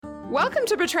Welcome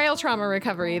to Betrayal Trauma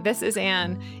Recovery. This is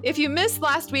Anne. If you missed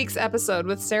last week's episode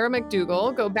with Sarah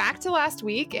McDougall, go back to last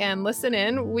week and listen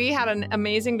in. We had an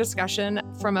amazing discussion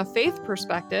from a faith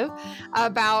perspective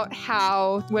about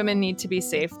how women need to be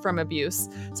safe from abuse.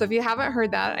 So if you haven't heard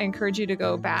that, I encourage you to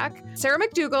go back. Sarah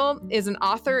McDougall is an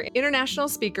author, international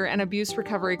speaker, and abuse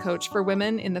recovery coach for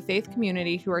women in the faith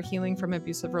community who are healing from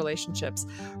abusive relationships.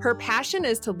 Her passion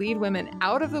is to lead women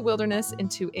out of the wilderness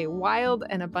into a wild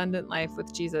and abundant life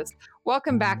with Jesus.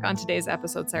 Welcome back on today's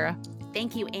episode, Sarah.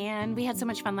 Thank you, Anne. We had so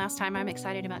much fun last time. I'm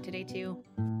excited about today, too.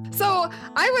 So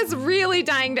I was really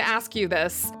dying to ask you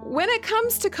this. When it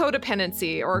comes to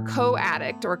codependency or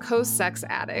co-addict or co-sex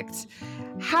addict,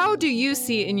 how do you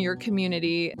see in your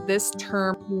community this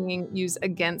term being used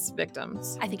against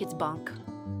victims? I think it's bunk.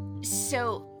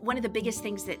 So one of the biggest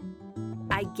things that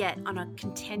I get on a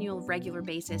continual, regular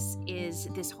basis is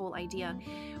this whole idea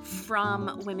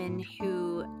from women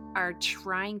who are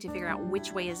trying to figure out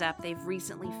which way is up. They've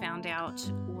recently found out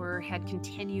or had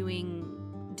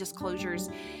continuing disclosures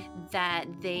that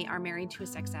they are married to a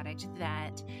sex addict,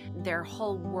 that their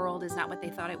whole world is not what they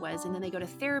thought it was. And then they go to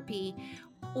therapy,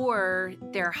 or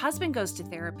their husband goes to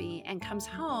therapy and comes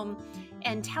home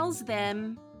and tells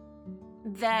them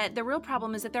that the real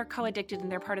problem is that they're co-addicted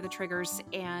and they're part of the triggers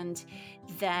and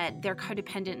that they're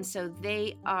codependent. And so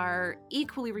they are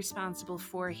equally responsible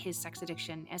for his sex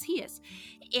addiction as he is.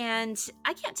 And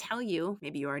I can't tell you,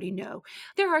 maybe you already know,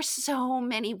 there are so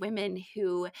many women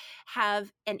who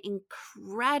have an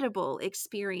incredible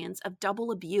experience of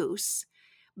double abuse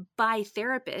by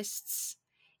therapists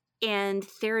and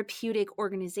therapeutic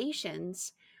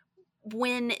organizations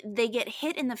when they get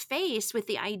hit in the face with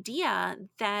the idea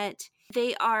that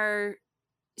they are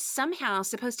somehow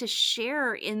supposed to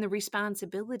share in the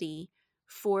responsibility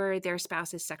for their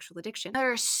spouse's sexual addiction.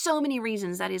 There are so many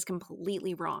reasons that is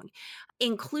completely wrong,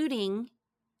 including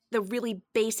the really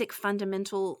basic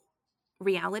fundamental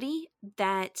reality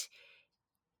that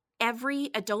every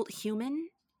adult human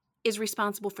is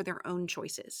responsible for their own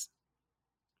choices.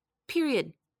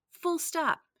 Period. Full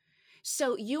stop.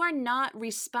 So you are not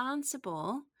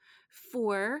responsible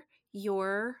for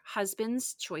your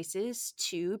husband's choices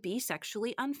to be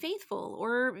sexually unfaithful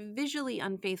or visually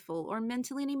unfaithful or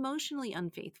mentally and emotionally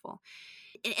unfaithful.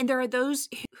 And there are those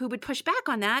who would push back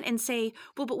on that and say,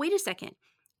 well, but wait a second.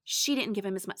 She didn't give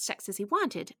him as much sex as he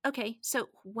wanted. Okay, so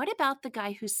what about the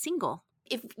guy who's single?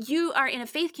 If you are in a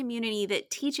faith community that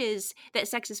teaches that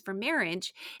sex is for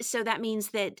marriage, so that means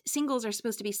that singles are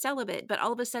supposed to be celibate, but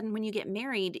all of a sudden when you get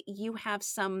married, you have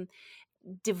some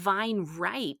divine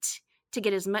right to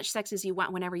get as much sex as you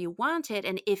want whenever you want it.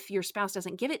 And if your spouse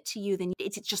doesn't give it to you, then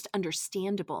it's just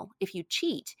understandable if you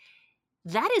cheat.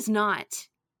 That is not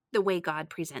the way God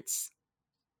presents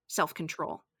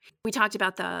self-control. We talked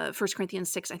about the 1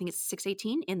 Corinthians 6, I think it's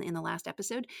 6:18 in the last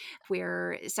episode,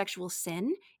 where sexual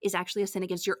sin is actually a sin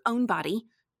against your own body,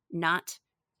 not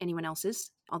anyone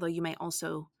else's, although you may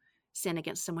also sin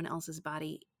against someone else's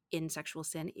body in sexual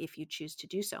sin if you choose to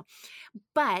do so.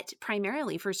 But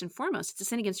primarily, first and foremost, it's a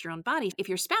sin against your own body. If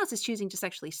your spouse is choosing to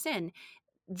sexually sin,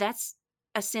 that's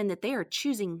a sin that they are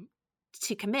choosing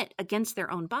to commit against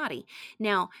their own body.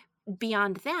 Now,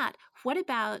 beyond that, what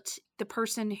about the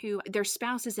person who their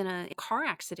spouse is in a car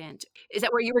accident? Is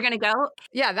that where you were going to go?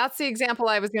 Yeah, that's the example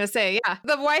I was going to say. Yeah.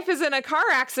 The wife is in a car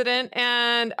accident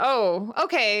and, oh,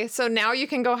 okay, so now you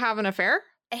can go have an affair?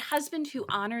 A husband who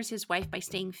honors his wife by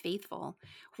staying faithful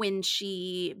when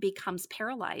she becomes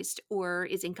paralyzed or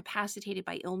is incapacitated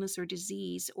by illness or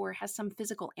disease or has some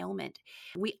physical ailment,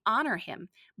 we honor him.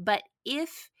 But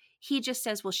if he just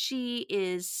says, well, she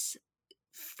is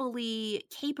fully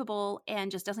capable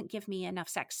and just doesn't give me enough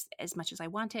sex as much as I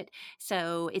want it,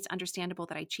 so it's understandable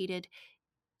that I cheated.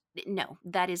 No,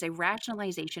 that is a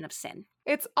rationalization of sin.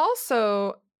 It's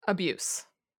also abuse.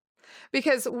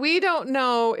 Because we don't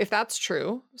know if that's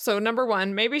true. So number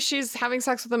one, maybe she's having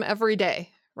sex with him every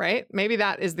day, right? Maybe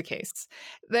that is the case.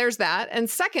 There's that. And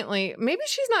secondly, maybe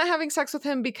she's not having sex with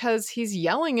him because he's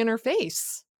yelling in her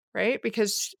face, right?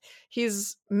 Because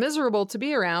he's miserable to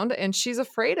be around and she's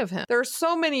afraid of him. There are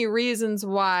so many reasons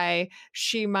why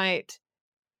she might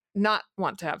not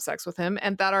want to have sex with him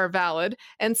and that are valid.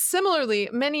 And similarly,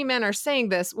 many men are saying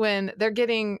this when they're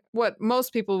getting what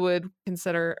most people would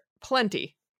consider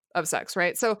plenty of sex,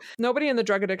 right? So nobody in the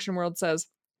drug addiction world says,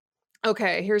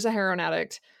 okay, here's a heroin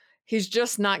addict. He's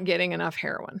just not getting enough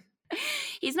heroin.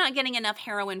 He's not getting enough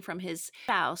heroin from his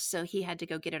spouse, so he had to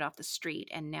go get it off the street,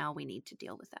 and now we need to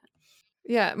deal with that.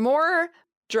 Yeah, more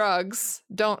drugs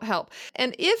don't help.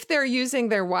 And if they're using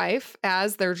their wife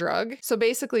as their drug, so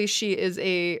basically she is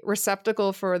a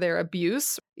receptacle for their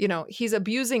abuse, he's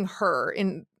abusing her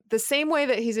in the same way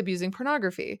that he's abusing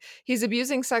pornography. He's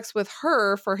abusing sex with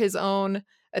her for his own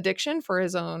addiction, for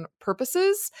his own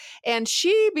purposes. And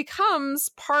she becomes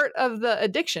part of the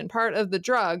addiction, part of the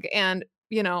drug. And,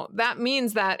 that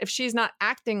means that if she's not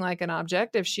acting like an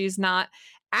object, if she's not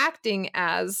acting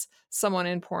as someone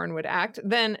in porn would act,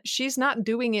 then she's not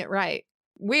doing it right.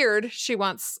 Weird. She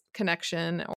wants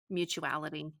connection.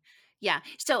 Mutuality. Yeah.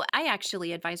 So I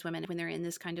actually advise women when they're in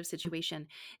this kind of situation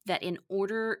that in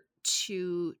order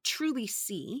to truly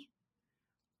see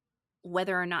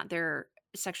whether or not their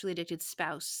sexually addicted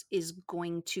spouse is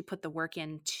going to put the work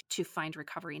in to find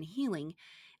recovery and healing,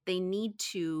 they need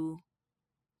to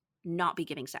not be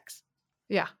giving sex.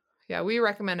 Yeah. Yeah. We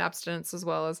recommend abstinence as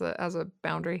well as a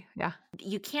boundary. Yeah.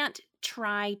 You can't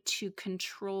try to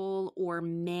control or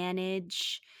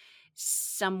manage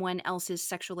someone else's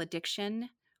sexual addiction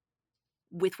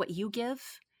with what you give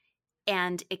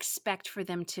and expect for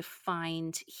them to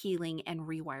find healing and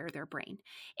rewire their brain.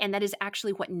 And that is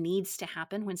actually what needs to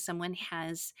happen when someone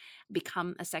has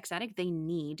become a sex addict. They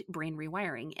need brain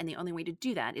rewiring. And the only way to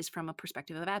do that is from a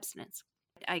perspective of abstinence.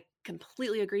 I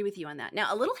completely agree with you on that.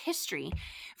 Now, a little history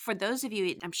for those of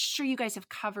you, I'm sure you guys have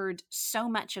covered so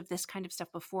much of this kind of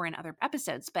stuff before in other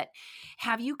episodes, but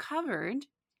have you covered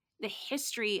the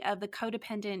history of the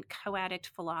codependent co-addict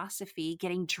philosophy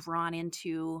getting drawn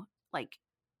into like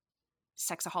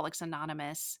Sexaholics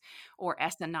Anonymous or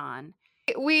S-Anon?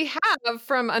 We have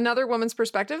from another woman's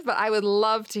perspective, but I would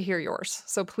love to hear yours.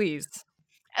 So please.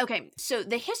 Okay, so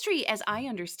the history, as I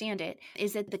understand it,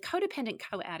 is that the codependent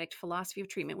co-addict philosophy of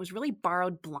treatment was really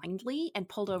borrowed blindly and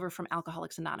pulled over from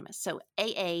Alcoholics Anonymous. So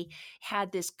AA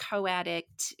had this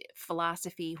co-addict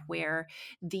philosophy where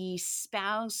the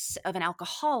spouse of an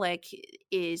alcoholic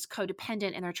is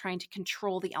codependent and they're trying to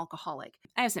control the alcoholic.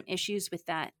 I have some issues with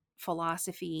that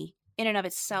philosophy in and of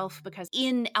itself, because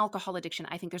in alcohol addiction,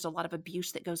 I think there's a lot of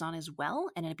abuse that goes on as well,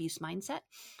 and an abuse mindset.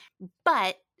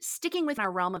 But sticking with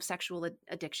our realm of sexual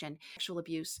addiction, sexual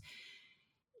abuse,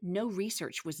 no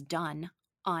research was done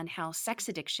on how sex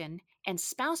addiction and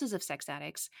spouses of sex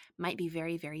addicts might be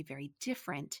very, very, very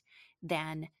different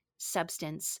than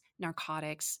substance,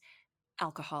 narcotics,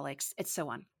 alcoholics, and so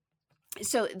on.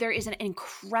 So there is an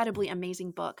incredibly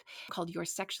amazing book called Your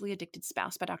Sexually Addicted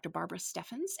Spouse by Dr. Barbara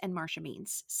Steffens and Marsha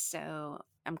Means. So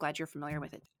I'm glad you're familiar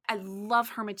with it. I love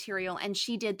her material, and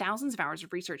she did thousands of hours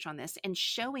of research on this and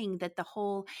showing that the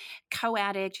whole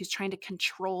co-addict who's trying to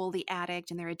control the addict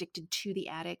and they're addicted to the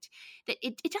addict, that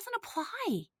it doesn't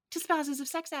apply to spouses of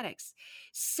sex addicts.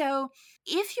 So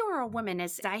if you're a woman,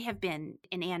 as I have been,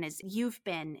 and Anne, as you've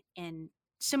been, and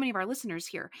so many of our listeners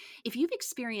here, if you've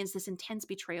experienced this intense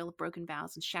betrayal of broken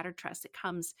vows and shattered trust that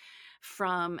comes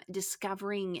from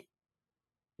discovering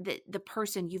that the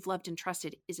person you've loved and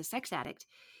trusted is a sex addict,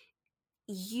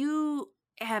 you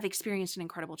have experienced an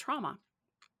incredible trauma.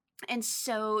 And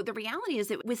so the reality is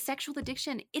that with sexual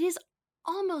addiction, it is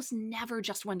almost never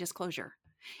just one disclosure.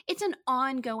 It's an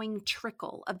ongoing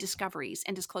trickle of discoveries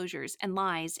and disclosures and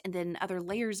lies, and then other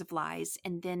layers of lies,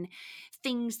 and then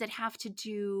things that have to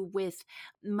do with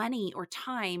money or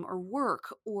time or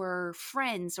work or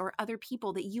friends or other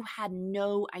people that you had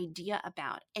no idea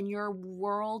about. And your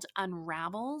world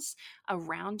unravels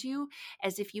around you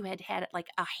as if you had like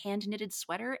a hand knitted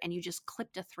sweater and you just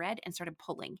clipped a thread and started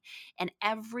pulling, and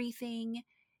everything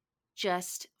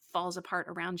just falls apart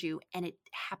around you, and it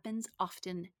happens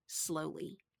often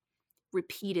slowly,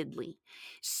 repeatedly.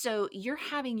 So you're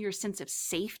having your sense of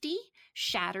safety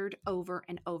shattered over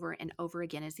and over and over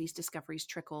again as these discoveries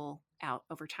trickle out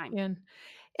over time.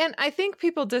 And I think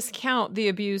people discount the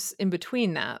abuse in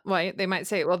between that. Right? They might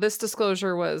say, well, this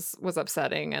disclosure was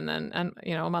upsetting, and then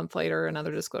a month later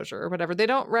another disclosure or whatever. They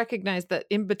don't recognize that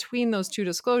in between those two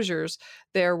disclosures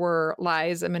there were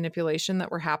lies and manipulation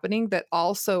that were happening that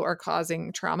also are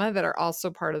causing trauma, that are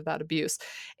also part of that abuse.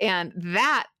 And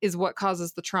that is what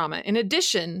causes the trauma, in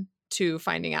addition to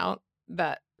finding out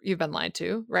that you've been lied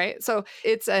to, right? So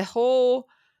it's a whole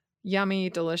yummy,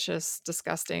 delicious,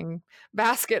 disgusting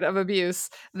basket of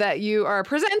abuse that you are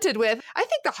presented with. I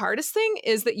think the hardest thing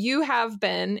is that you have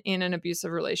been in an abusive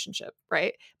relationship,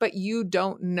 right? But you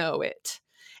don't know it.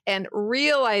 And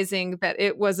realizing that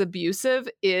it was abusive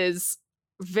is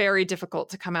very difficult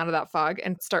to come out of that fog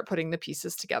and start putting the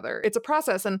pieces together. It's a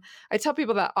process. And I tell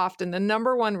people that often the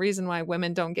number one reason why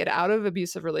women don't get out of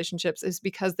abusive relationships is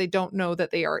because they don't know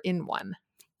that they are in one.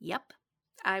 Yep.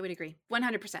 I would agree.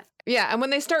 100%. Yeah. And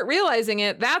when they start realizing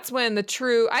it, that's when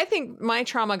I think my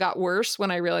trauma got worse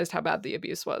when I realized how bad the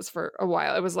abuse was for a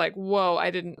while. It was like, whoa, I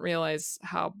didn't realize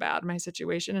how bad my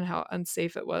situation and how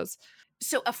unsafe it was.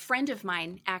 So a friend of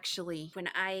mine, actually, when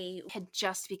I had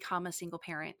just become a single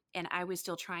parent and I was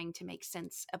still trying to make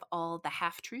sense of all the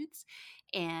half-truths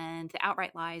and the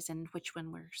outright lies and which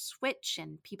one were which,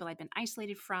 and people I'd been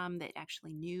isolated from that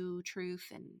actually knew truth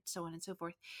and so on and so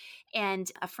forth.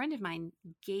 And a friend of mine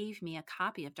gave me a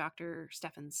copy of Dr.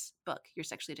 Steffen's book, Your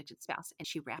Sexually Addicted Spouse, and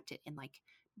she wrapped it in like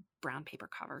brown paper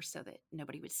cover so that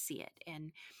nobody would see it.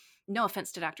 And no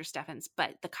offense to Dr. Steffens,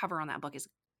 but the cover on that book is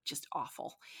just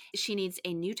awful. She needs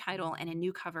a new title and a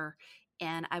new cover,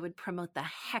 and I would promote the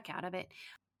heck out of it.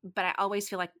 But I always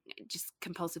feel like I just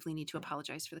compulsively need to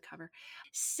apologize for the cover.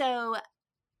 So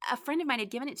a friend of mine had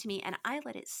given it to me, and I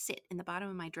let it sit in the bottom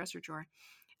of my dresser drawer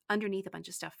underneath a bunch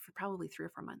of stuff for probably 3 or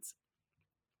 4 months.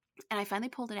 And I finally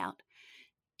pulled it out,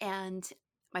 and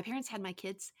my parents had my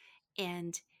kids,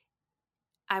 and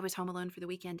I was home alone for the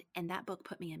weekend, and that book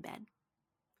put me in bed.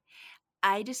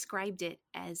 I described it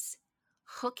as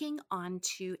hooking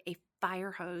onto a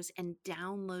fire hose and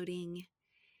downloading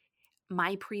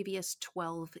my previous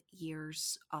 12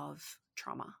 years of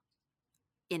trauma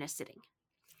in a sitting.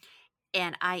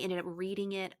 And I ended up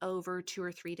reading it over 2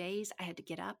 or 3 days. I had to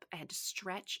get up, I had to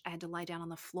stretch, I had to lie down on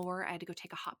the floor, I had to go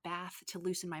take a hot bath to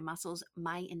loosen my muscles.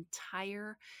 My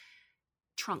entire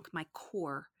trunk, my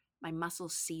core, my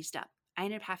muscles seized up. I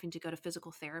ended up having to go to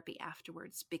physical therapy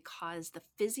afterwards because the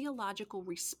physiological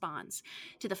response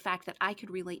to the fact that I could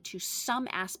relate to some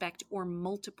aspect or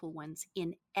multiple ones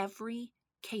in every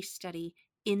case study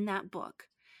in that book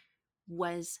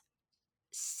was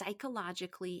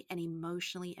psychologically and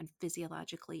emotionally and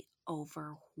physiologically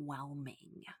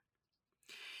overwhelming.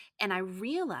 And I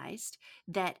realized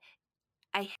that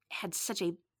I had such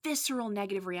a visceral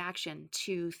negative reaction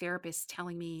to therapists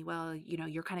telling me, well,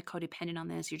 you're kind of codependent on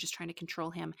this. You're just trying to control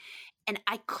him. And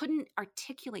I couldn't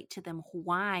articulate to them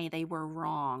why they were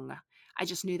wrong. I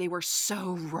just knew they were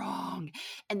so wrong.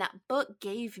 And that book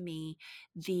gave me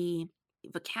the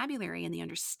vocabulary and the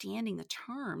understanding, the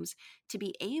terms to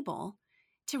be able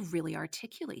to really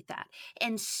articulate that.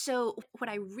 And so what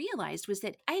I realized was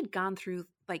that I had gone through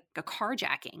like a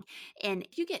carjacking, and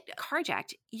if you get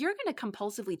carjacked, you're going to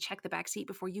compulsively check the back seat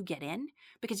before you get in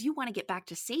because you want to get back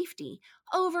to safety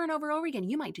over and over and over again.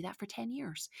 You might do that for 10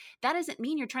 years. That doesn't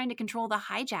mean you're trying to control the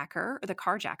hijacker, or the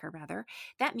carjacker rather.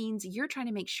 That means you're trying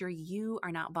to make sure you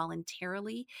are not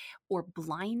voluntarily or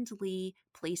blindly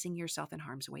placing yourself in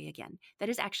harm's way again. That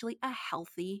is actually a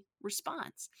healthy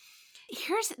response.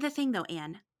 Here's the thing though,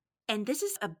 Anne, and this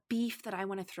is a beef that I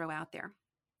want to throw out there.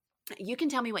 You can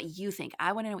tell me what you think.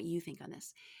 I want to know what you think on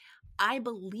this. I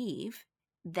believe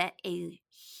that a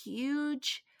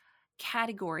huge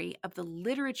category of the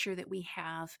literature that we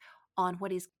have on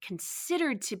what is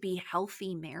considered to be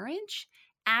healthy marriage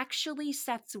actually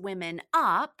sets women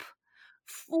up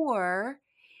for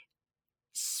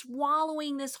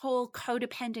swallowing this whole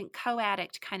codependent,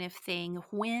 co-addict kind of thing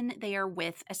when they are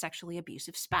with a sexually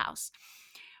abusive spouse.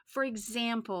 For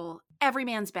example, every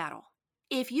man's battle.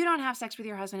 If you don't have sex with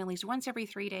your husband at least once every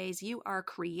 3 days, you are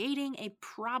creating a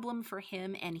problem for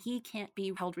him and he can't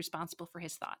be held responsible for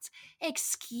his thoughts.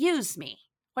 Excuse me.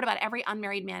 What about every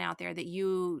unmarried man out there that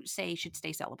you say should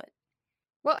stay celibate?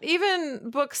 Well, even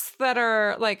books that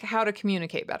are like how to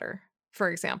communicate better, for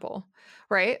example,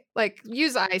 right? Like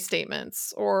use I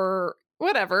statements or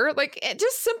whatever, like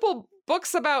just simple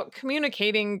books about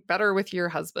communicating better with your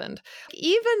husband.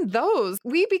 Even those,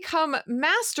 we become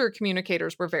master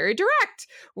communicators. We're very direct.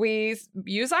 We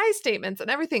use I statements and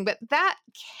everything, but that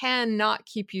cannot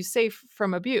keep you safe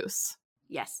from abuse.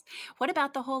 Yes. What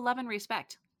about the whole love and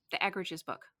respect, the Eggerich's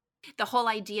book? The whole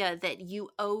idea that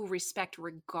you owe respect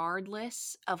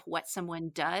regardless of what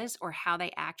someone does or how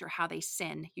they act or how they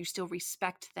sin. You still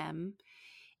respect them.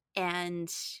 And,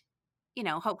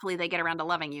 hopefully they get around to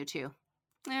loving you too.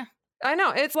 Yeah. I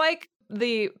know. It's like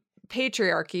the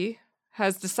patriarchy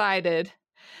has decided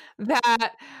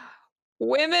that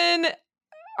women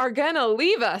are going to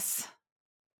leave us.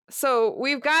 So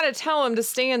we've got to tell them to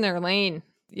stay in their lane.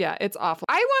 Yeah, it's awful.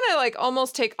 I want to like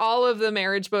almost take all of the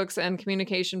marriage books and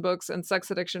communication books and sex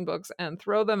addiction books and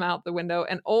throw them out the window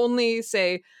and only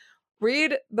say,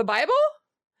 read the Bible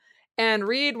and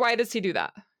read Why Does He Do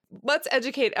That? Let's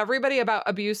educate everybody about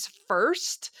abuse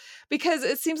first, because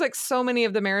it seems like so many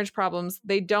of the marriage problems,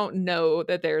 they don't know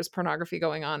that there's pornography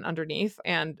going on underneath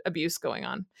and abuse going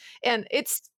on. And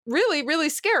it's really, really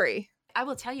scary. I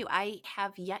will tell you, I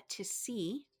have yet to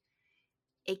see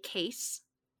a case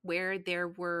where there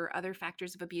were other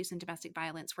factors of abuse and domestic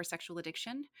violence where sexual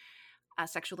addiction,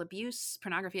 sexual abuse,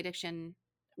 pornography addiction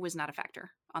was not a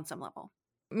factor on some level.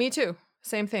 Me too.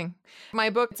 Same thing. My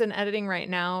book's in editing right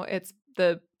now. It's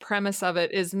the premise of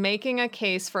it is making a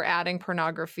case for adding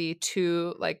pornography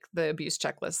to like the abuse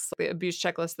checklist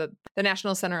that the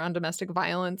National Center on Domestic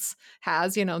Violence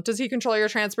has. Does he control your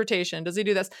transportation? Does he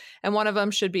do this? And one of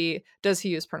them should be, does he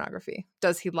use pornography?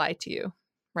 Does he lie to you?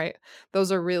 Right?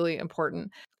 Those are really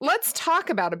important. Let's talk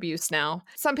about abuse now.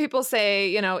 Some people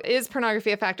say, is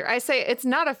pornography a factor? I say it's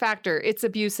not a factor. It's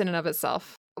abuse in and of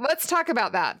itself. Let's talk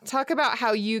about that. Talk about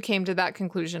how you came to that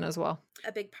conclusion as well.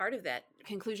 A big part of that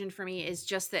conclusion for me is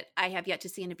just that I have yet to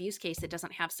see an abuse case that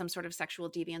doesn't have some sort of sexual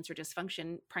deviance or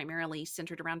dysfunction primarily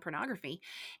centered around pornography.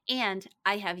 And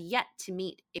I have yet to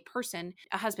meet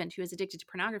a husband who is addicted to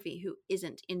pornography who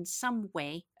isn't in some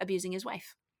way abusing his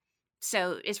wife.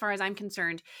 So as far as I'm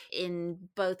concerned, in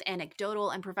both anecdotal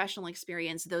and professional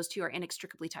experience, those two are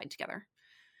inextricably tied together.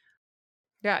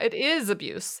 Yeah, it is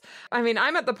abuse. I mean,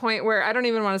 I'm at the point where I don't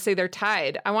even want to say they're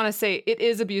tied. I want to say it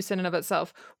is abuse in and of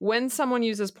itself. When someone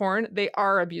uses porn, they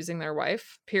are abusing their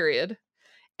wife, period.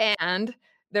 And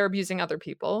they're abusing other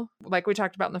people, like we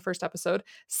talked about in the first episode.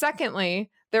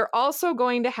 Secondly, they're also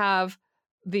going to have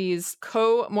these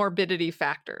comorbidity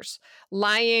factors,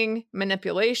 lying,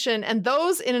 manipulation, and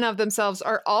those in and of themselves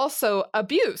are also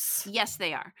abuse. Yes,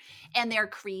 they are. And they're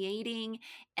creating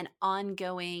an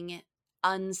ongoing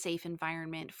unsafe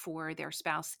environment for their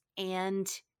spouse and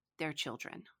their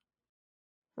children.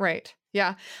 Right.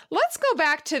 Yeah. Let's go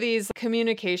back to these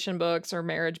communication books or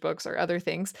marriage books or other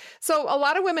things. So a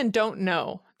lot of women don't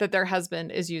know that their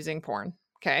husband is using porn.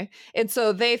 Okay. And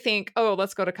so they think, oh,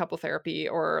 let's go to couple therapy,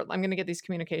 or I'm going to get these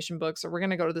communication books, or we're going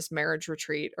to go to this marriage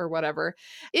retreat or whatever.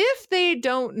 If they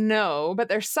don't know, but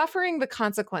they're suffering the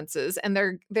consequences and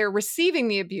they're receiving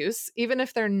the abuse, even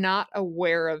if they're not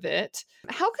aware of it,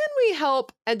 how can we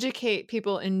help educate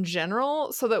people in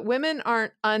general so that women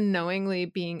aren't unknowingly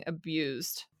being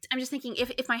abused? I'm just thinking,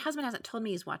 if my husband hasn't told me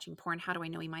he's watching porn, how do I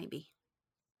know he might be?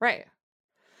 Right.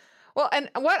 Well, and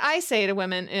what I say to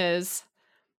women is,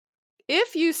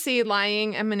 if you see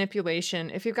lying and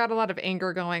manipulation, if you've got a lot of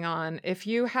anger going on, if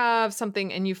you have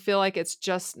something and you feel like it's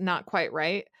just not quite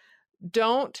right,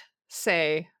 don't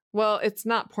say, well, it's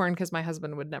not porn because my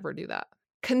husband would never do that.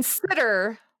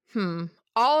 Consider,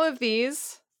 all of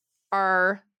these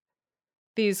are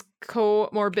these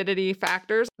comorbidity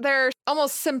factors. They're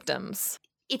almost symptoms.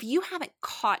 If you haven't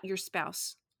caught your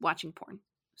spouse watching porn,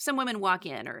 some women walk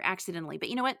in or accidentally, but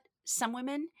you know what? Some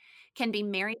women can be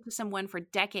married to someone for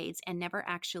decades and never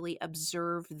actually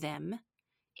observe them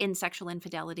in sexual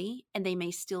infidelity, and they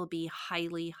may still be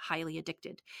highly, highly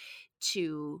addicted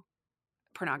to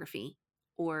pornography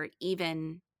or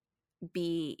even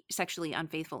be sexually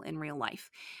unfaithful in real life.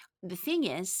 The thing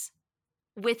is,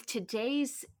 with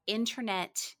today's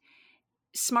internet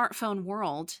smartphone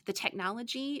world, the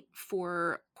technology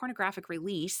for pornographic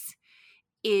release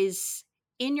is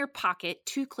in your pocket,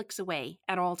 2 clicks away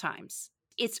at all times.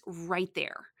 It's right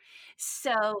there.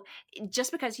 So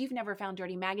just because you've never found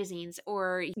dirty magazines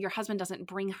or your husband doesn't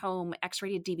bring home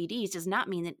X-rated DVDs does not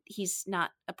mean that he's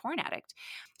not a porn addict.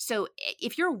 So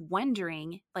if you're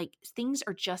wondering, like, things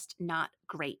are just not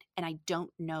great and I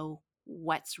don't know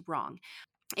what's wrong.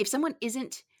 If someone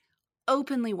isn't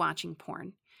openly watching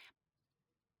porn,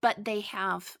 but they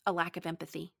have a lack of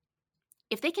empathy,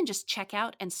 if they can just check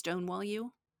out and stonewall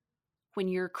you when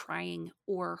you're crying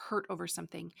or hurt over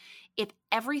something, if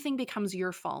everything becomes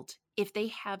your fault, if they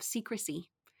have secrecy,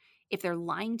 if they're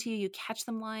lying to you, you catch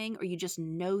them lying, or you just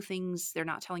know things, they're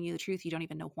not telling you the truth, you don't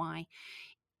even know why.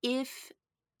 If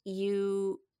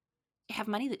you have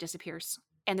money that disappears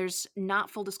and there's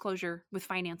not full disclosure with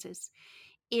finances,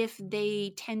 if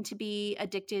they tend to be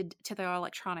addicted to their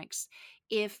electronics,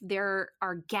 if there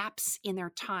are gaps in their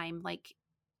time, like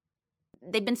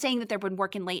they've been saying that they've been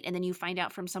working late and then you find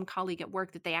out from some colleague at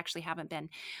work that they actually haven't been.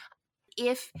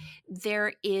 If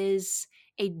there is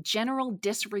a general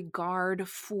disregard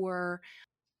for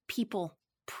people,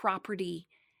 property,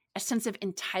 a sense of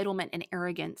entitlement and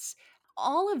arrogance,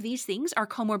 all of these things are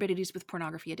comorbidities with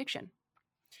pornography addiction.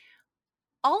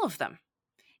 All of them.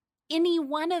 Any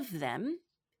one of them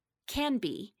can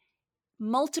be.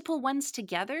 Multiple ones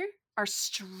together are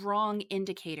strong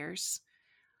indicators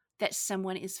that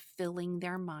someone is filling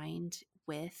their mind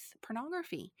with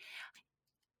pornography.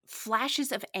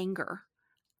 Flashes of anger,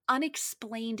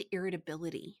 unexplained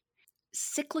irritability,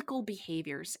 cyclical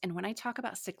behaviors. And when I talk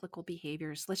about cyclical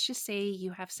behaviors, let's just say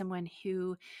you have someone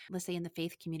who, let's say in the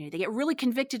faith community, they get really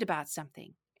convicted about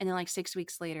something. And then like 6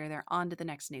 weeks later, they're on to the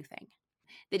next new thing.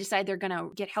 They decide they're going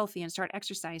to get healthy and start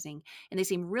exercising. And they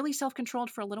seem really self-controlled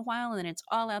for a little while. And then it's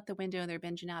all out the window. They're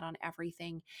binging out on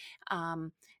everything.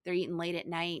 They're eating late at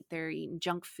night. They're eating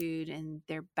junk food. And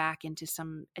they're back into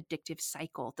some addictive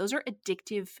cycle. Those are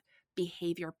addictive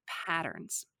behavior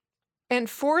patterns. And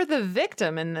for the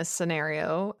victim in this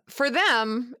scenario, for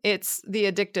them, it's the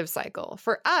addictive cycle.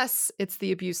 For us, it's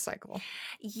the abuse cycle.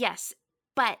 Yes,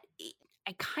 but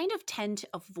I kind of tend to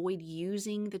avoid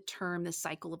using the term the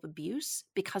cycle of abuse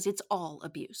because it's all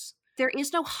abuse. There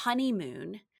is no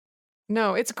honeymoon.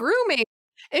 No, it's grooming.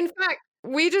 In fact,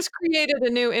 we just created a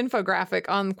new infographic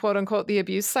on quote unquote the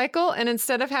abuse cycle. And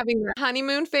instead of having the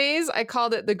honeymoon phase, I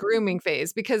called it the grooming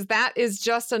phase because that is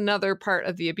just another part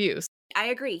of the abuse. I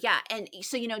agree. Yeah. And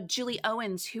so, Julie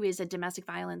Owens, who is a domestic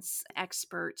violence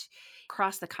expert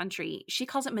across the country, she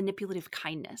calls it manipulative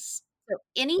kindness. So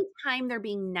anytime they're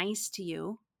being nice to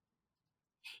you,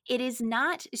 it is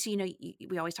not, so,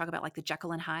 we always talk about like the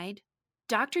Jekyll and Hyde.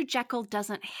 Dr. Jekyll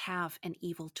doesn't have an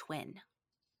evil twin.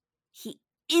 He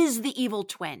is the evil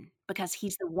twin because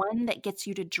he's the one that gets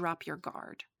you to drop your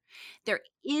guard. There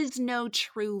is no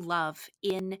true love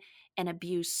in an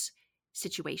abuse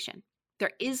situation.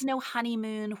 There is no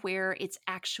honeymoon where it's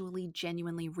actually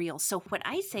genuinely real. So, what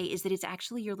I say is that it's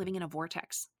actually you're living in a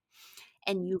vortex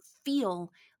and you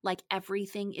feel like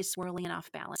everything is swirling and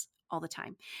off balance all the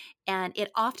time. And it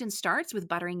often starts with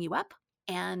buttering you up.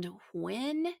 And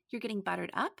when you're getting buttered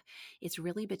up, it's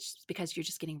really because you're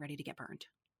just getting ready to get burned.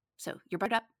 So, you're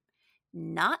buttered up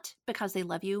not because they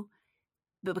love you,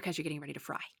 but because you're getting ready to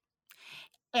fry.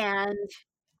 And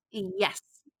yes,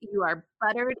 you are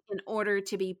buttered in order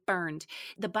to be burned.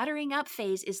 The buttering up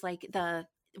phase is like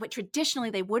what traditionally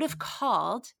they would have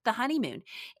called the honeymoon.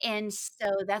 And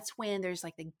so that's when there's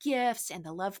like the gifts and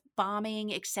the love bombing,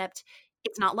 except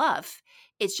it's not love.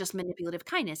 It's just manipulative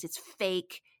kindness. It's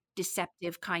fake,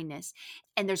 deceptive kindness.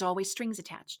 And there's always strings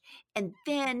attached. And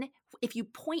then if you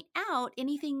point out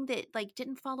anything that like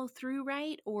didn't follow through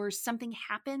right or something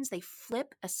happens, they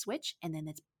flip a switch and then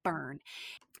it's burned.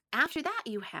 After that,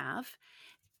 you have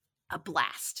a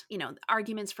blast.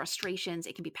 Arguments, frustrations,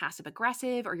 it can be passive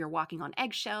aggressive, or you're walking on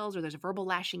eggshells, or there's a verbal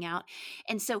lashing out.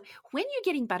 And so when you're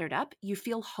getting buttered up, you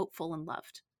feel hopeful and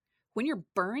loved. When you're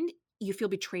burned, you feel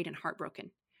betrayed and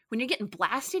heartbroken. When you're getting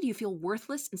blasted, you feel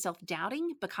worthless and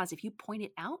self-doubting because if you point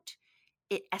it out,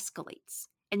 it escalates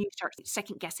and you start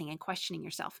second guessing and questioning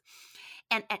yourself.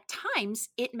 And at times,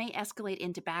 it may escalate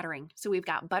into battering. So we've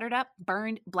got buttered up,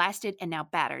 burned, blasted, and now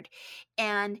battered.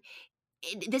 And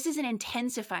this is an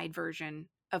intensified version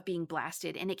of being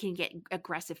blasted, and it can get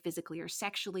aggressive physically or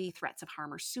sexually, threats of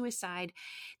harm or suicide.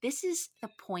 This is the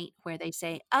point where they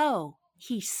say, oh,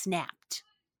 he snapped.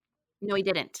 No, he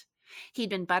didn't.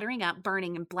 He'd been buttering up,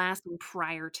 burning, and blasting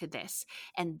prior to this.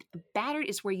 And battered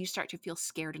is where you start to feel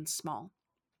scared and small.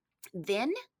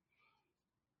 Then,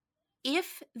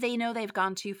 if they know they've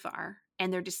gone too far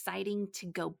and they're deciding to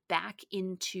go back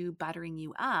into buttering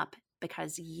you up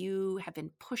because you have been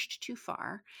pushed too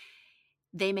far,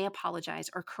 they may apologize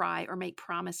or cry or make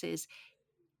promises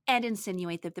and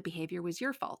insinuate that the behavior was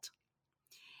your fault.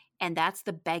 And that's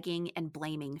the begging and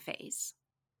blaming phase.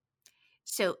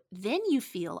 So then you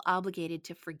feel obligated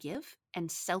to forgive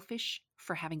and selfish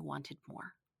for having wanted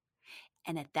more.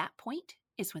 And at that point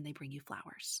is when they bring you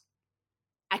flowers.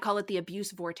 I call it the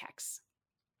abuse vortex.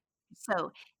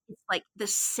 So it's like the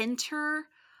center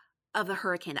of the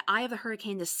hurricane, the eye of the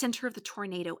hurricane, the center of the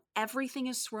tornado, everything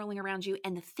is swirling around you.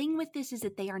 And the thing with this is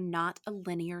that they are not a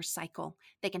linear cycle.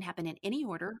 They can happen in any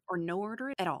order or no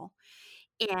order at all.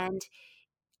 And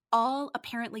all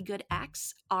apparently good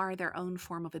acts are their own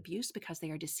form of abuse because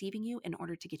they are deceiving you in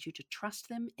order to get you to trust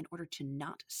them, in order to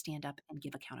not stand up and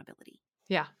give accountability.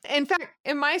 Yeah. In fact,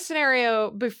 in my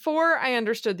scenario, before I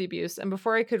understood the abuse and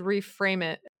before I could reframe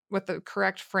it with the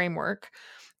correct framework,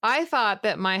 I thought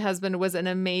that my husband was an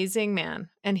amazing man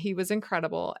and he was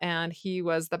incredible and he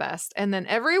was the best. And then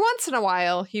every once in a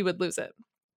while, he would lose it.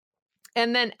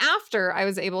 And then after I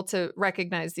was able to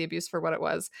recognize the abuse for what it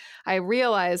was, I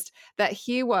realized that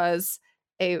he was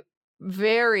a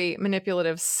very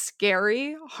manipulative,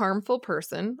 scary, harmful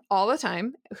person all the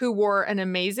time who wore an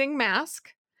amazing mask.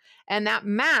 And that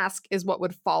mask is what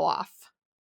would fall off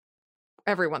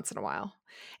every once in a while.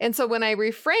 And so when I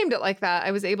reframed it like that,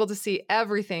 I was able to see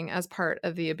everything as part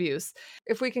of the abuse.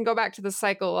 If we can go back to the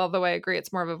cycle, although I agree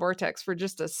it's more of a vortex for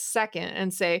just a second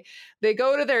and say they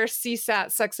go to their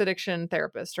CSAT sex addiction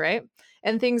therapist, right?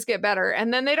 And things get better.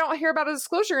 And then they don't hear about a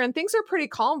disclosure and things are pretty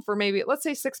calm for maybe, let's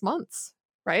say 6 months,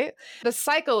 right? The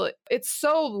cycle, it's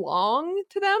so long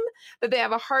to them that they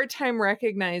have a hard time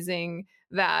recognizing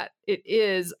that it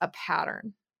is a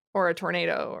pattern or a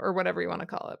tornado or whatever you want to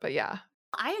call it. But yeah.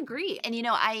 I agree. And,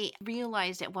 I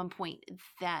realized at one point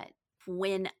that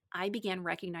when I began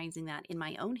recognizing that in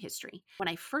my own history, when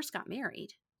I first got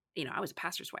married, I was a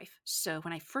pastor's wife. So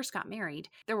when I first got married,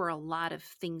 there were a lot of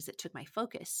things that took my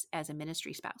focus as a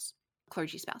ministry spouse.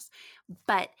 clergy spouse.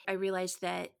 But I realized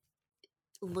that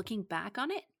looking back on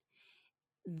it,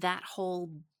 that whole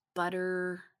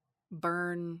butter,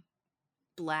 burn,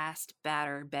 blast,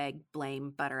 batter, beg,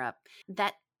 blame, butter up,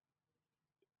 that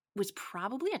was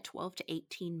probably a 12 to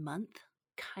 18 month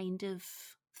kind of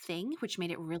thing, which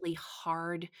made it really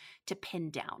hard to pin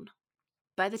down.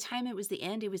 By the time it was the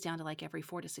end, it was down to like every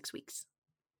 4 to 6 weeks.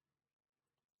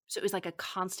 So it was like a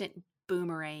constant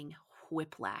boomerang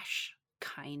whiplash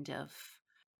kind of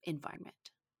environment.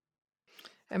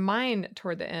 And mine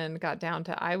toward the end got down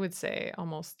to, I would say,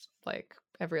 almost like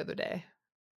every other day.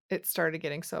 It started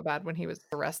getting so bad when he was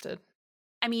arrested.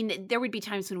 I mean, there would be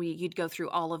times when you'd go through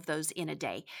all of those in a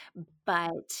day,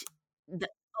 but the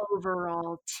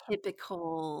overall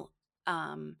typical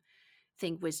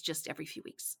thing was just every few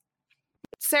weeks.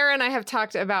 Sarah and I have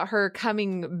talked about her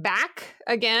coming back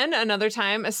again another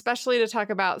time, especially to talk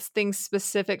about things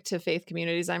specific to faith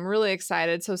communities. I'm really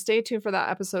excited. So stay tuned for that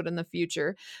episode in the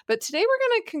future. But today we're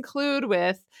going to conclude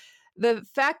with the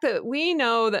fact that we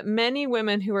know that many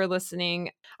women who are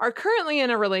listening are currently in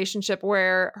a relationship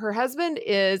where her husband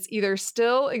is either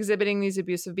still exhibiting these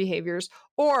abusive behaviors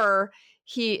or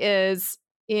he is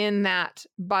in that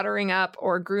buttering up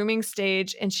or grooming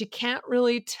stage, and she can't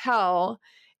really tell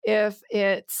if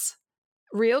it's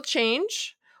real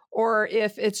change or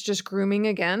if it's just grooming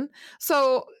again.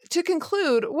 So, to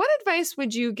conclude, what advice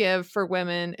would you give for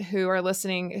women who are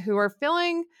listening who are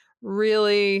feeling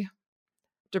really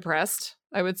depressed,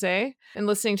 I would say, and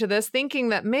listening to this, thinking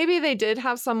that maybe they did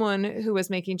have someone who was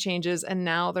making changes and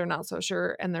now they're not so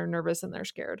sure and they're nervous and they're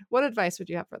scared? What advice would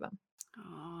you have for them?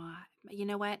 Oh, you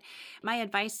know what? My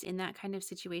advice in that kind of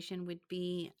situation would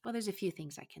be, well, there's a few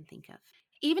things I can think of.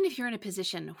 Even if you're in a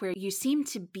position where you seem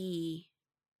to be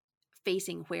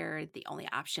facing where the only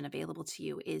option available to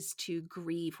you is to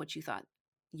grieve what you thought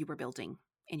you were building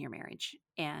in your marriage,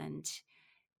 and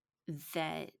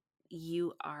that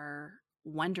you are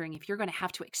wondering if you're going to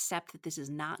have to accept that this is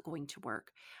not going to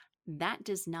work, that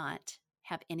does not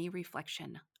have any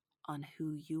reflection on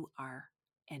who you are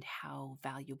and how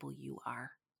valuable you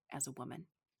are as a woman.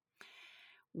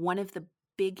 One of the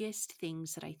biggest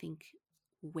things that I think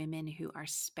women who are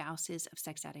spouses of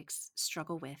sex addicts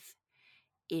struggle with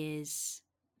is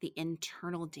the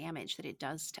internal damage that it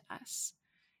does to us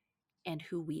and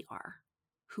who we are,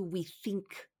 who we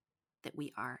think that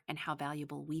we are, and how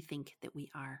valuable we think that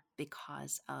we are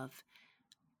because of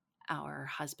our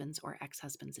husbands' or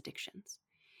ex-husbands' addictions.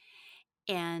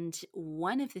 And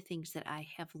one of the things that I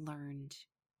have learned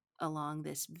along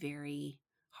this very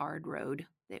hard road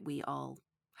that we all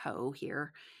hoe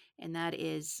here, and that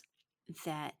is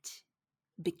that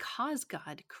because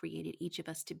God created each of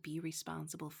us to be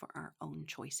responsible for our own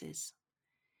choices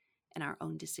and our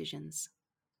own decisions,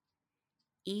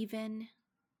 even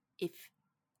if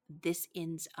this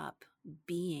ends up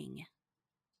being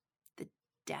the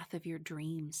death of your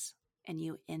dreams and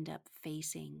you end up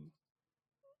facing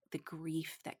the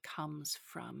grief that comes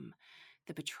from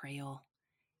the betrayal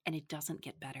and it doesn't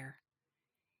get better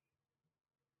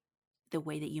the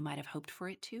way that you might have hoped for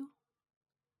it to,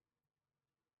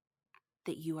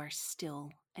 that you are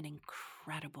still an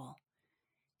incredible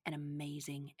and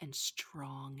amazing and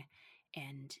strong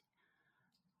and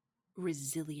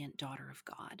resilient daughter of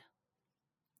God.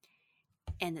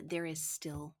 And that there is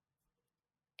still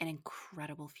an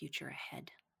incredible future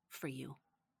ahead for you,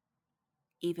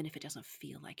 even if it doesn't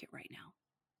feel like it right now.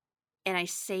 And I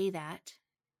say that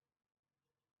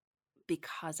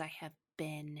because I have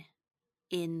been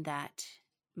in that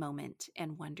moment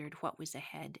and wondered what was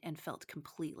ahead and felt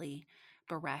completely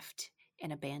bereft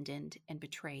and abandoned and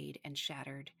betrayed and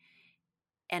shattered.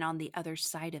 And on the other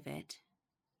side of it,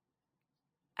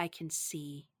 I can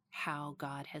see how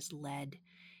God has led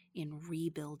in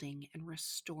rebuilding and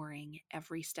restoring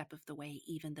every step of the way,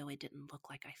 even though it didn't look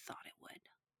like I thought it would.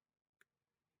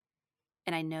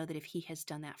 And I know that if He has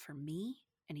done that for me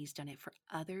and He's done it for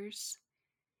others,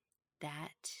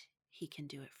 that He can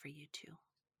do it for you too.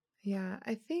 Yeah,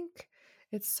 I think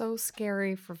it's so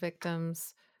scary for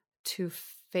victims to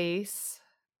face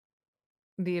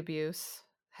the abuse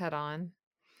head on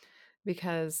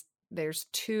because there's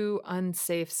two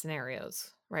unsafe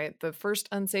scenarios, right? The first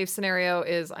unsafe scenario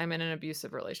is I'm in an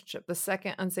abusive relationship. The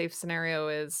second unsafe scenario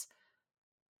is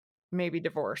maybe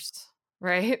divorce,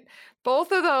 right?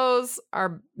 Both of those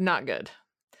are not good.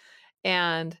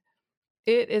 And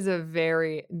it is a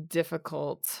very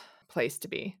difficult place to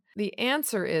be. The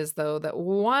answer is, though, that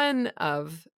one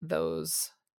of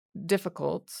those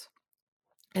difficult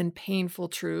and painful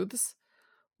truths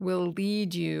will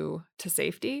lead you to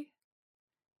safety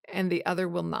and the other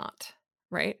will not,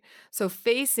 right? So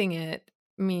facing it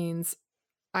means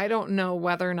I don't know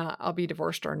whether or not I'll be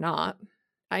divorced or not.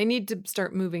 I need to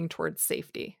start moving towards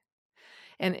safety.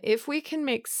 And if we can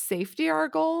make safety our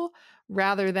goal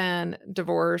rather than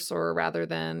divorce or rather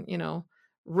than,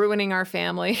 ruining our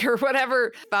family or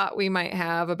whatever thought we might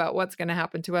have about what's going to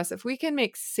happen to us, if we can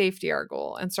make safety our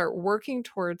goal and start working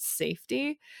towards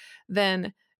safety,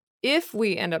 then if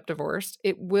we end up divorced,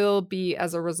 it will be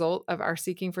as a result of our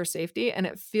seeking for safety. And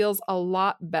it feels a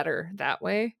lot better that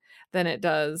way than it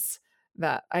does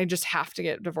that I just have to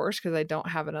get divorced because I don't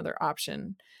have another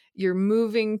option. You're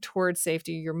moving towards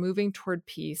safety. You're moving toward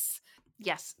peace.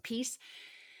 Yes, peace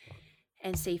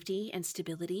and safety and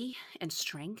stability and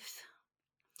strength.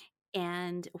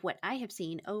 And what I have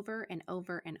seen over and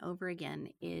over and over again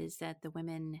is that the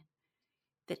women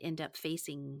that end up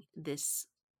facing this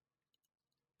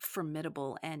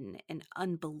formidable and an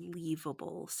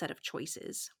unbelievable set of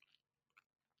choices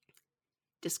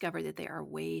discover that they are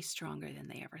way stronger than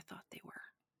they ever thought they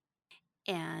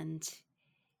were. And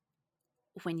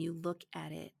when you look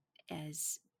at it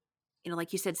as,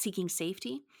 like you said, seeking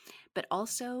safety, but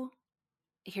also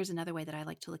here's another way that I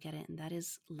like to look at it, and that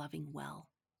is loving well.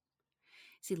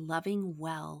 See, loving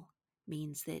well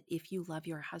means that if you love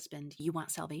your husband, you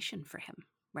want salvation for him,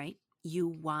 right? You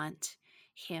want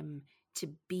him to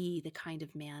be the kind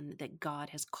of man that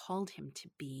God has called him to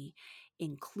be,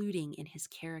 including in his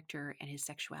character and his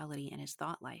sexuality and his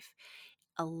thought life.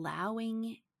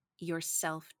 Allowing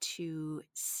yourself to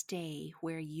stay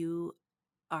where you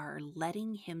are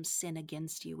letting him sin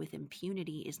against you with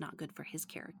impunity is not good for his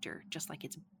character, just like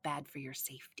it's bad for your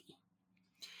safety.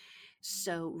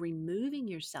 So removing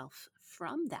yourself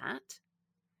from that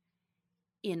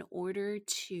in order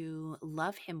to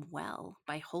love him well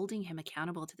by holding him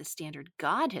accountable to the standard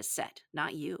God has set,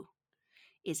 not you,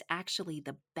 is actually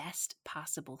the best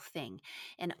possible thing.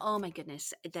 And oh my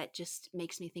goodness, that just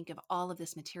makes me think of all of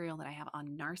this material that I have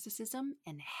on narcissism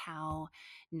and how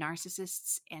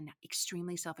narcissists and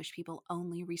extremely selfish people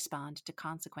only respond to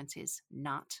consequences,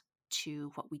 not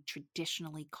to what we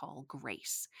traditionally call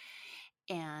grace.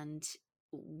 And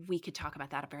we could talk about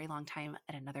that a very long time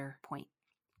at another point.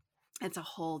 It's a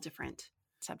whole different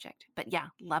subject. But yeah,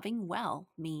 loving well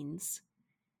means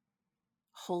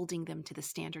holding them to the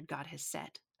standard God has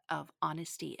set of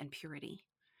honesty and purity.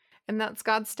 And that's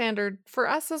God's standard for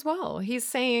us as well. He's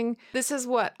saying, this is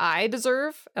what I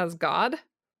deserve as God,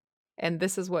 and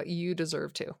this is what you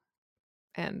deserve too.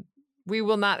 And we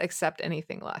will not accept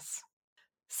anything less.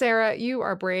 Sarah, you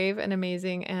are brave and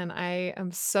amazing, and I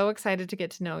am so excited to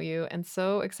get to know you and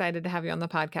so excited to have you on the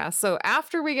podcast. So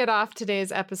after we get off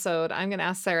today's episode, I'm going to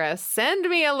ask Sarah, send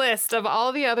me a list of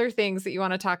all the other things that you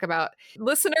want to talk about.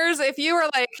 Listeners, if you are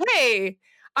like, hey,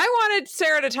 I wanted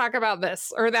Sarah to talk about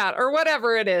this or that or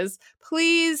whatever it is,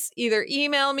 please either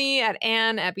email me at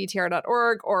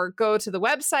ann@btr.org or go to the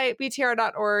website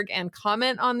btr.org and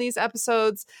comment on these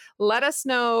episodes. Let us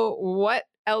know what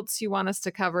else you want us to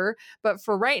cover. But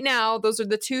for right now, those are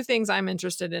the two things I'm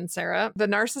interested in, Sarah. The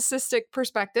narcissistic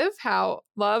perspective, how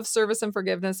love, service, and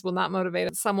forgiveness will not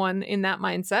motivate someone in that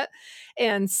mindset.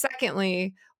 And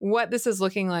secondly, what this is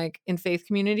looking like in faith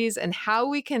communities and how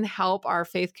we can help our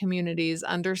faith communities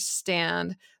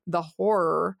understand the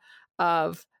horror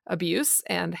of abuse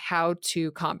and how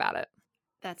to combat it.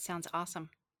 That sounds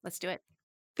awesome. Let's do it.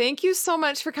 Thank you so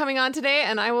much for coming on today,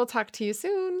 and I will talk to you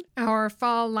soon. Our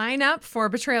fall lineup for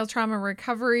Betrayal Trauma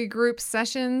Recovery Group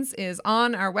sessions is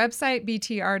on our website,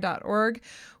 btr.org.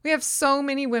 We have so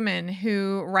many women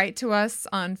who write to us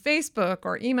on Facebook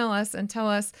or email us and tell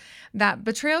us that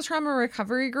Betrayal Trauma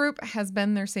Recovery Group has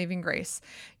been their saving grace.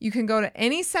 You can go to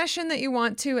any session that you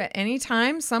want to at any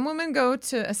time. Some women go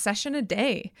to a session a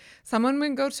day. Some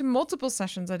women go to multiple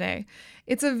sessions a day.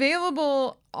 It's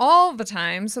available all the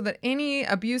time so that any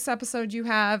abuse episode you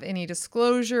have, any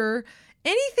disclosure,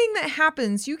 anything that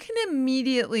happens, you can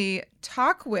immediately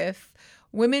talk with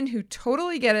women who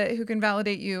totally get it, who can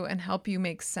validate you and help you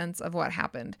make sense of what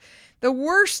happened. The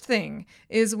worst thing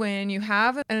is when you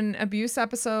have an abuse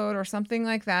episode or something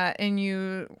like that and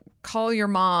you call your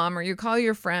mom or you call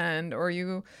your friend or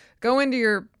you go into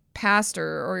your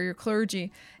pastor or your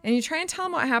clergy and you try and tell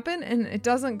them what happened and it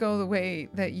doesn't go the way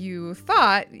that you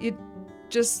thought. It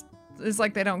just is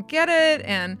like they don't get it,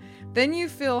 and then you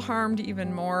feel harmed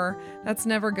even more. That's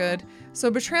never good. So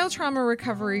Betrayal Trauma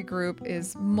Recovery Group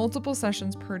is multiple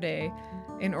sessions per day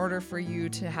in order for you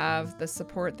to have the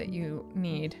support that you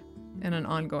need on an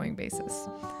ongoing basis.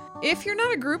 If you're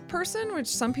not a group person, which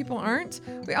some people aren't,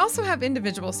 we also have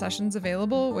individual sessions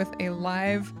available with a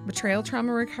live betrayal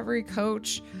trauma recovery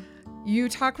coach You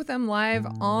talk with them live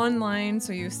online,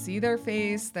 so you see their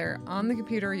face. They're on the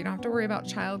computer. You don't have to worry about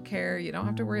childcare. You don't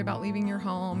have to worry about leaving your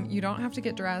home. You don't have to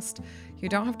get dressed. You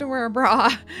don't have to wear a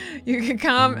bra. You can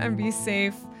come and be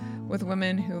safe with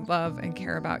women who love and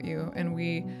care about you. And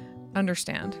we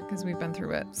understand because we've been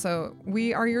through it. So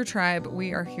we are your tribe.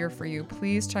 We are here for you.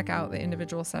 Please check out the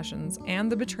individual sessions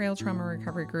and the Betrayal Trauma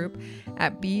Recovery Group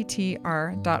at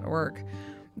btr.org.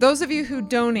 Those of you who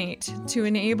donate to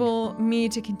enable me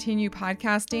to continue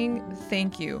podcasting,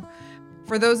 thank you.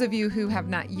 For those of you who have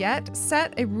not yet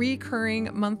set a recurring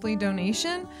monthly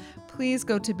donation, please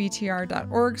go to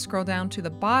btr.org, scroll down to the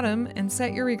bottom, and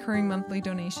set your recurring monthly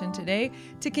donation today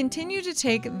to continue to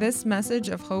take this message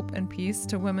of hope and peace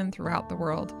to women throughout the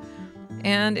world.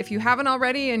 And if you haven't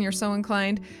already and you're so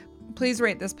inclined, please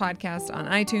rate this podcast on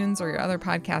iTunes or your other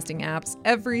podcasting apps.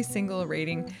 Every single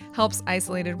rating helps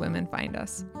isolated women find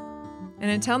us. And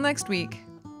until next week,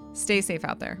 stay safe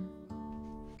out there.